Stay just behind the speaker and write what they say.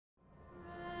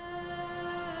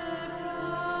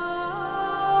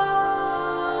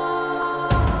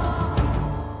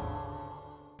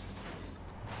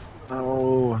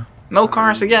No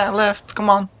cars again left. Come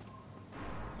on.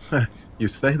 You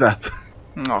say that.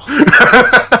 Oh.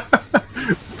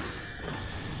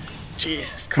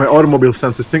 Jesus Christ. My automobile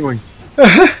sense is tingling.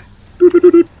 Ugh.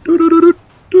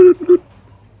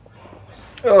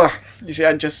 You see,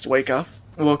 I just woke up.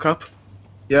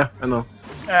 Yeah, I know.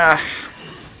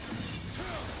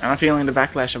 I'm feeling the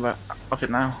backlash of it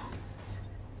now.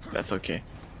 That's okay.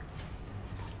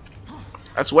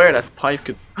 I swear that pipe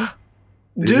could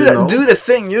do the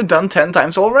thing you've done 10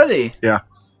 times already. Yeah.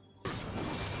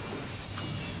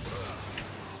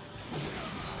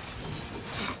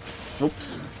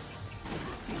 Oops.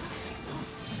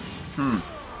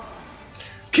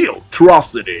 Kill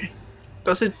Atrocity.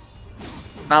 Does it?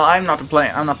 Now I'm not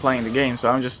playing the game, so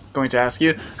I'm just going to ask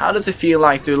you: how does it feel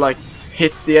like to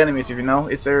hit the enemies? If you know,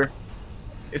 is there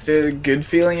a good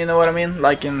feeling? You know what I mean?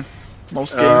 Like in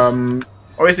most games,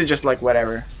 or is it just like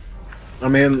whatever? I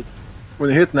mean, when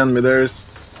you hit an enemy, there's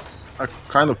a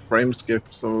kind of frame skip,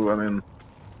 so I mean,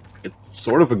 it's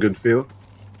sort of a good feel.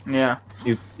 Yeah.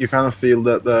 You kind of feel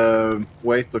the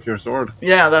weight of your sword.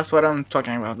 Yeah, that's what I'm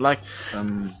talking about. Like.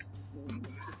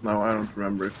 No, I don't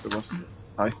remember if there was an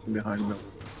item behind me.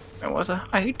 There was an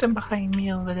item behind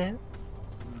me over there.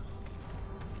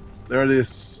 There are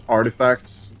these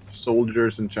artifacts,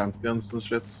 soldiers and champions and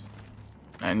shit.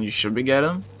 And you should be getting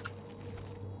them.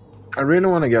 I really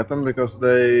want to get them because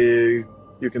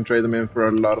you can trade them in for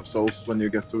a lot of souls when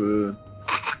you get to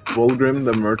Volgrim,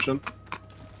 the merchant.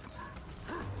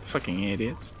 Fucking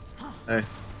idiot. Hey.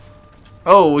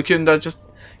 Oh, we couldn't just...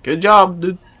 Good job,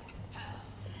 dude.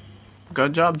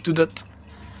 Good job, do that.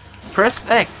 Press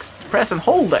and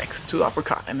hold X to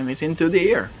uppercut enemies into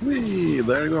the air. Whee,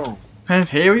 there you go. And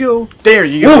here we go. There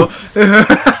you go.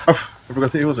 I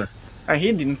forgot he was there.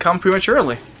 He didn't come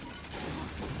prematurely.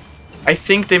 I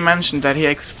think they mentioned that he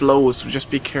explodes, so just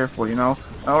be careful, you know.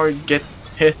 Or get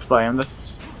hit by him,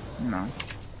 that's... you know.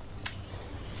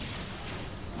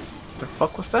 The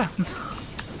fuck was that?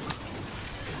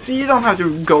 See, you don't have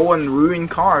to go and ruin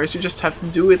cars, you just have to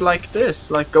do it like this.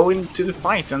 Like, go into the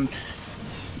fight and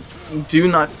do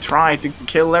not try to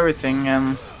kill everything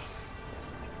and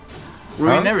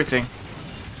ruin everything.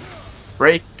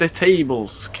 Break the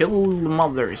tables, kill the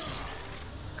mothers.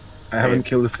 I haven't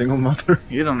killed a single mother.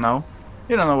 You don't know.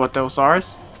 You don't know what those are.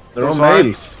 They're all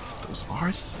males. Those are?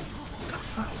 What the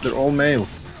fuck? They're all male.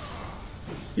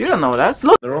 You don't know that.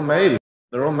 Look! They're all male.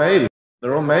 They're all male.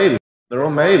 They're all male. They're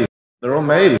all male. They're all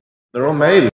male. They're all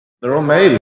male. They're all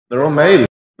male. They're all male.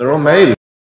 They're all male.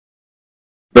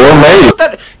 They're all male.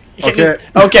 Okay.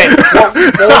 Okay. What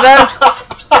was that?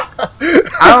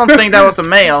 I don't think that was a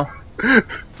male.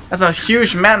 That's a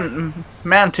huge man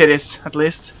titties, at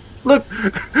least. Look,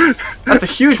 that's a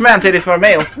huge man titties for a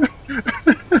male.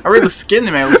 A really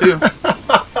skinny male too.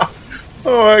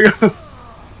 Oh my god.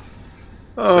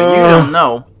 So you don't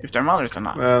know if they're mothers or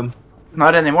not. Man.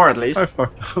 Not anymore, at least. I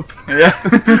fucked up.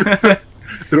 Yeah.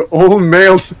 They're all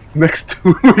males. Next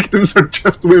two victims are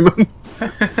just women.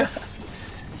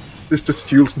 This just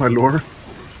fuels my lore.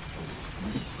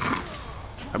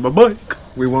 I'm a bike.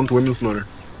 We want women's lore.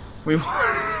 We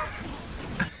want.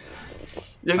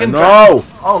 You can no.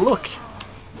 Oh look,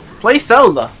 play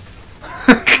Zelda.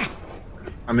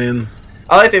 I mean,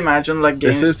 I like to imagine like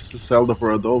games. This is Zelda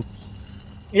for adults.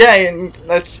 Yeah, and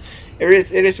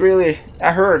it is really.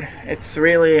 I heard it's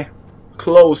really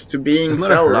close to being It's not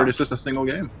Zelda. a herd, it's just a single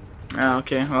game. Yeah,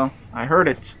 okay, well, I heard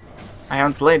it. I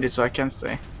haven't played it, so I can't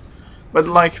say. But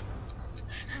like,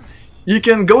 you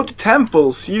can go to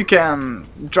temples, you can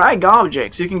drag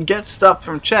objects, you can get stuff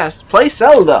from chests. Play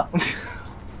Zelda.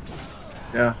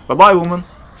 Yeah. Bye bye, woman.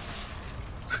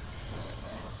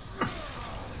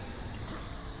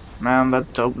 Man,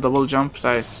 that double jump,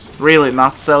 that is really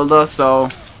not Zelda, so...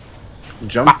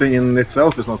 Jumping in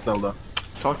itself is not Zelda.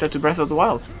 Talk that to Breath of the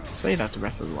Wild. Say that to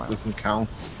Breath of the Wild. Doesn't count.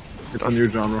 It's a new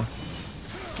genre.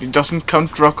 It doesn't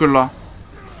count Dracula.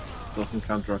 Doesn't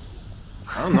count Dracula.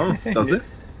 I don't know. Does it?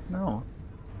 No.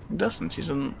 It doesn't. He's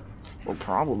an... Well,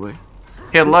 probably.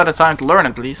 He had a lot of time to learn,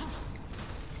 at least.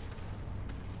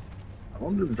 I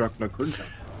wonder if Dracula could count.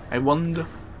 I wonder.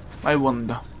 I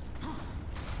wonder.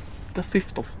 The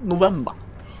 5th of November.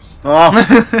 Oh!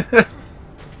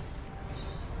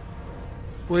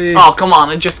 Oh, come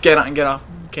on, and just get up.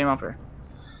 Came up here.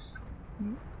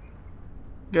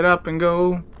 Get up and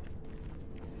go.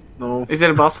 No. Is it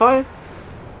a boss fight?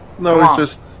 No, Come it's on.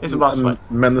 just It's a boss fight.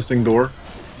 Menacing door.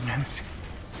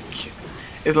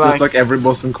 It's like every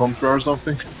boss in Contra or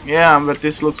something. Yeah, but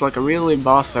this looks like a really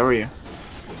boss area.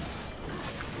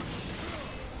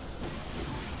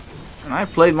 And I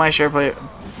played my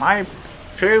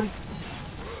fair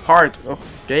part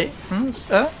of games.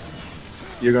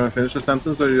 You gonna finish the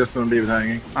sentence or you just gonna leave it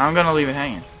hanging? I'm gonna leave it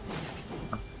hanging.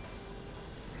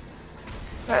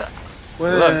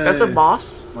 Well, Look, that's a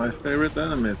boss. My favorite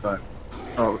enemy type.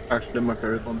 Oh, actually my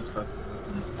favorite one is that.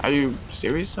 Are you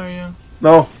serious? Are you?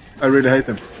 No, I really hate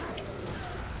him.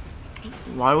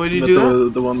 Why would you But do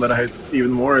that? the one that I hate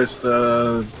even more is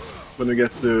when we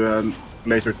get to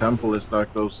later temple. It's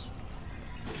like those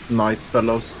knight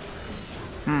fellows.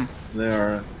 They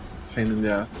are a pain in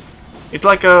the ass. It's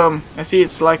like I see.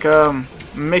 It's like a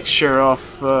mixture of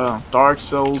Dark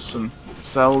Souls and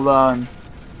Zelda,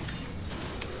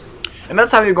 and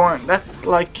that's how you're going. That's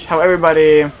like how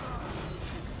everybody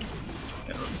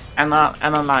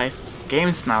analyze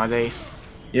games nowadays.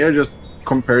 Yeah, just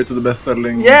compared to the best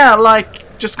selling. Yeah,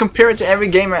 like just compare it to every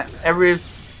game, every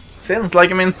since.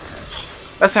 Like I mean,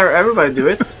 that's how everybody do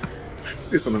it.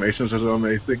 These animations are so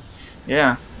amazing.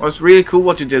 Yeah, well, it's really cool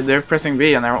what you did there, pressing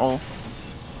B, and they're all.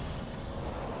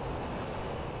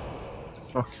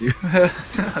 Fuck you.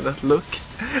 That look.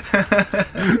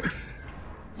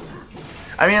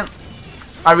 I mean,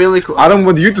 I really cool. I don't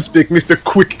want you to speak, Mr.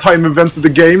 Quick Time Event of the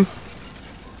game.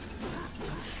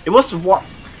 It was what?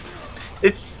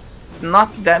 It's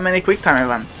not that many quick time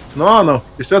events. No,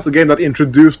 it's just a game that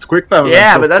introduced quick time events.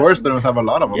 Yeah, So but of course they don't have a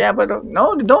lot of them. Yeah, but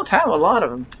no, they don't have a lot of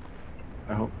them.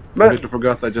 I hope. But- I literally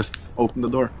forgot I just opened the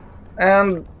door.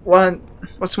 And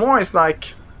what's more is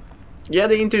like, yeah,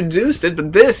 they introduced it,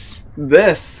 but this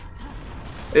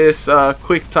is a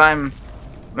quick time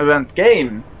event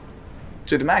game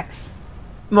to the max.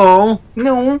 No.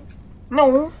 No,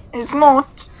 it's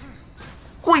not.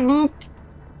 Quit.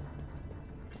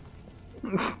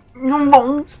 You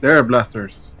won't. Stair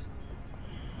blasters.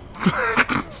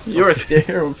 You're a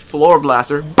stair floor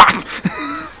blaster. Bang!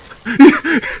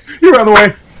 You ran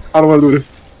away. I don't want to do this.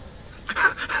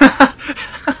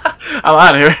 I'm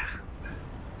out of here.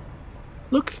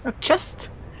 Look, a chest.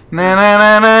 Na na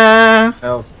na na.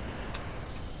 Hell,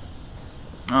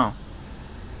 Oh,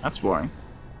 that's boring.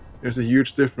 there's a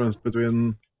huge difference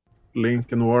between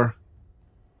Link and War.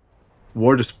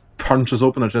 War just punches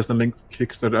open a chest and Link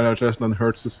kicks the chest and then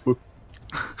hurts his foot.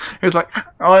 He was like,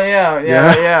 oh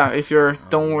yeah. If you're,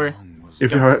 don't worry.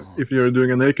 If you're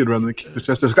doing a naked run and kick the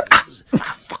chest, it's like, ah!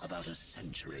 About a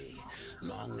century,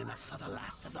 long enough for the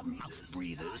last of the mouth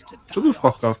breathers to Shut the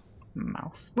fuck up.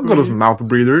 Mouth. Don't call us mouth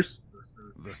breathers.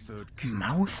 the third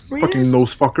Mouth. Fucking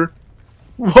nose fucker.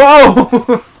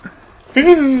 Whoa!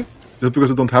 Just because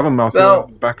you don't have a mouth, So, you have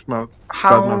a back mouth. bad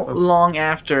How mouth. That's- long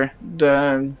after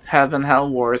the Heaven Hell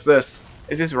War is this?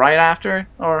 Is this right after,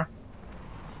 or?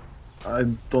 I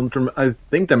don't remember. I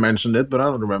think they mentioned it, but I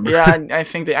don't remember. Yeah, I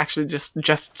think they actually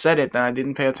just said it, and I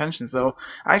didn't pay attention. So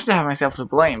I actually have myself to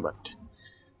blame, but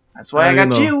that's why I got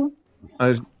know. you,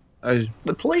 I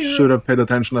the player. should have paid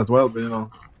attention as well, but you know,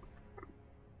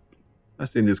 I've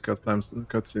seen these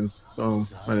cutscenes so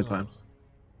many times.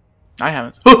 I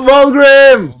haven't.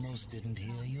 Volgrim! almost didn't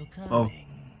hear you Oh. coming.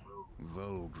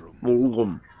 Volgrim.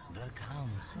 Volgrim. The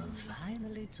council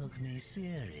finally took me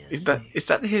seriously. Is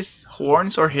that his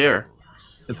horns or hair?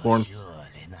 It's horn.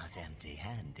 Surely not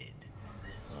empty-handed.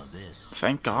 For this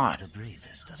Thank God. the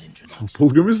briefest of introductions.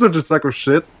 Volgrim is such a sack of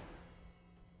shit.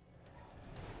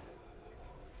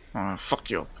 Oh, fuck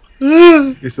you.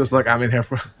 He's just like, I'm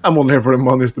only here for the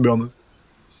monies, to be honest.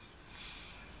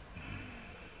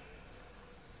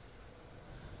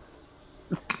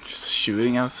 Just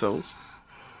shooting out souls.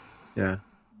 Yeah.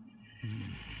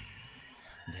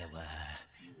 There were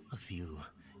a few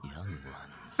young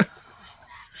ones.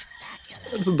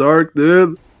 Spectacular. It's dark,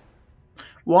 dude.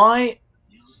 Why?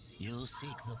 You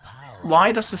seek the power.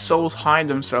 Why does the souls hide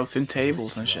themselves in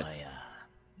tables and shit?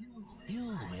 You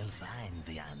will find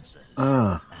the answers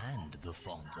Ah. and the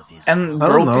font of his And I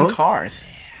don't broken know. cars.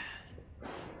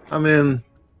 I mean,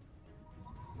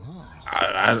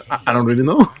 I don't really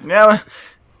know. Yeah.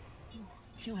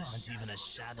 You aren't even a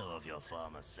shadow of your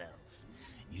former self.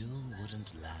 You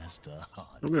wouldn't last a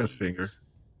heart. Look at his finger.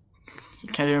 You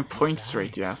can't even point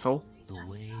straight, you asshole. The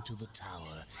way to the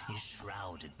tower is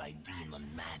shrouded by demon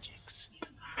magics.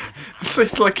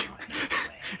 It's like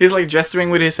he's like gesturing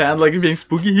with his hand, like being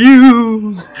spooky.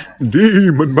 You.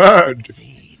 Demon mad.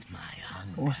 Feed my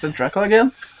hunger, Was that Dracula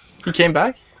again? He came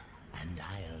back. and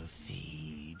I'll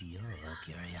feed your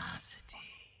curiosity.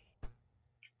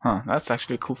 Huh? That's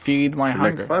actually cool. Feed my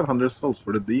Collect hunger. 500 souls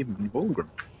for the demon Volgrim.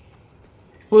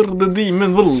 For the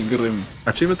demon Volgrim.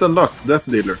 Achievement unlocked. Death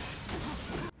dealer.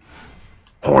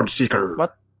 Horde seeker.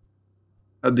 What?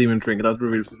 A demon trinket that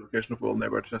reveals the location of all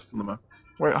neighbor chests on the map.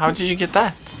 Wait, how did you get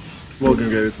that? Volgrim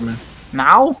gave it to me.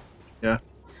 Now? Yeah.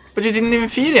 But you didn't even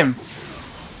feed him.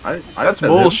 I That's said it.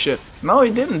 bullshit. No,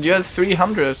 he didn't. You had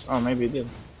 300. Oh, maybe he did.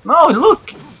 No,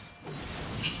 look!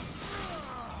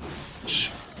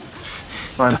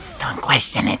 Fine. Don't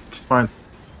question it. It's fine.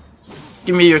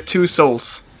 Give me your 2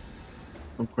 souls.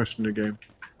 Don't question the game.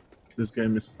 This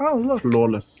game is Oh, look.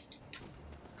 flawless.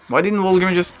 Why didn't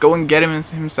Wolfgang just go and get him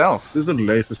himself? This is a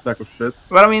lazy sack of shit.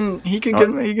 But I mean, he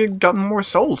could get more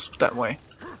souls that way.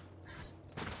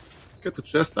 Get the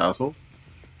chest, asshole.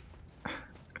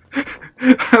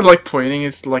 Like pointing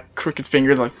his like crooked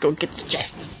fingers, like go get the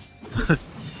chest.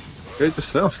 Get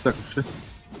yourself, sack of shit.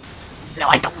 No,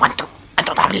 I don't want to. I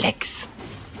don't have legs.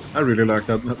 I really like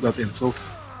that insult.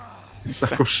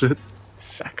 Sack of shit.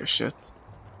 Sack of shit.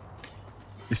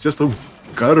 It's just so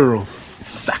guttural.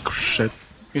 Sack of shit.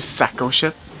 You sack of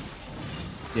shit.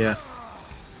 Yeah.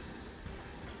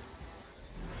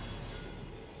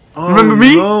 Oh, Remember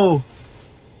me? No.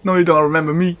 No, you don't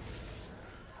remember me.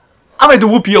 I'm going to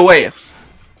whoop your ass.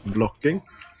 Blocking.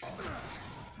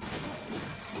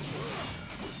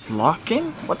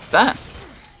 Blocking? What's that?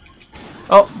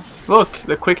 Oh, look,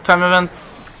 the quick time event.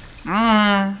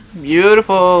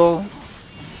 Beautiful.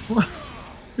 What?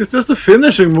 It's just a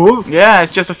finishing move. Yeah,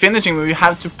 it's just a finishing move. You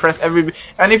have to press every.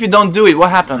 And if you don't do it, what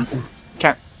happens?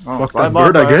 Can't. Oh, Fuck that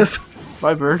bird, I guess.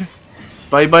 Bye, bird.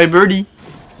 Bye, bye, birdie.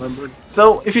 Bye, bird.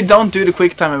 So, if you don't do the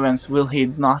quick time events, will he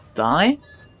not die?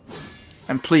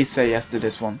 And please say yes to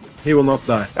this one. He will not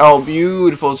die. Oh,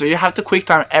 beautiful. So you have to quick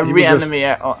time every enemy.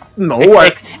 No, I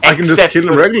can just kill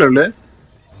him regularly.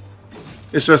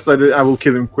 It's just that I will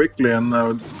kill him quickly, and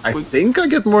I think I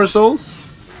get more souls.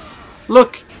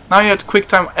 Look, now you have to quick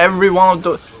time every one of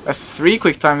those. That's 3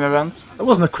 quick time events. That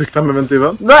wasn't a quick time event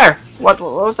even. There! What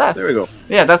was that? There we go.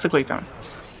 Yeah, that's a quick time.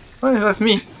 Oh, that's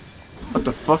me. What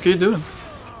the fuck are you doing?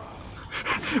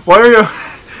 Why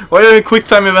are you quick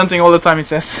time eventing all the time, he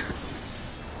says?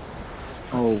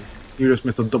 Oh, you just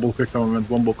missed a double quick time event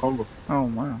wombo combo. Oh,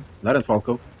 wow. That ain't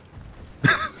Falco.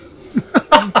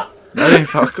 That ain't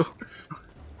Falco.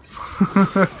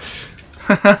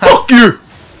 Fuck you!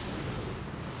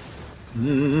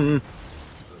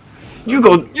 You're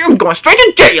going straight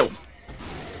to jail!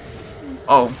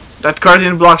 Oh, that card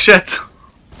didn't block shit.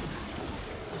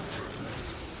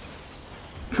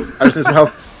 I just need some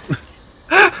help.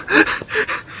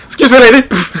 Excuse me, lady!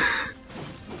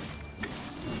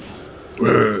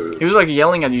 He was like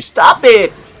yelling at you, stop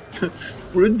it!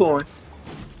 Rude boy.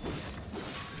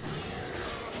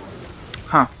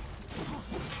 Huh.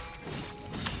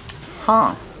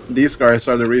 Huh. These guys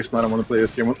are the reason I don't want to play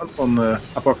this game on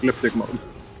apocalyptic mode.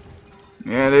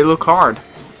 Yeah, they look hard.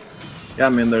 Yeah, I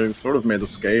mean they're sort of made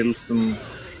of scales and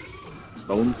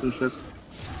stones and shit.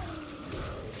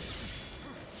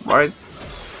 Right?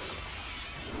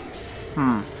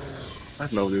 I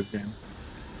love this game.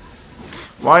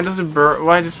 Why does it burn?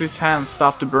 Why does his hand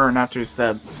stop to burn after he's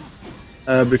dead?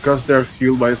 Because they're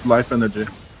fueled by its life energy.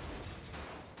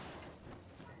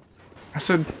 I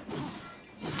said,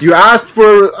 You asked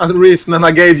for a reason and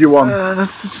I gave you one.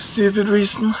 that's a stupid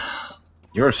reason.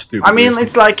 You're a stupid I mean, reason.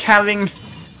 it's like having.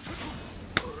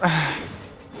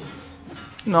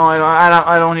 No,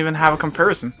 I don't even have a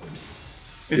comparison.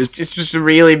 It's just a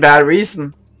really bad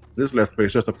reason. This Let's Play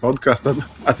is just a podcast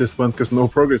at this point because no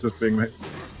progress is being made.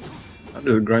 I'm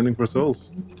just grinding for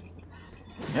souls.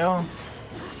 Yeah.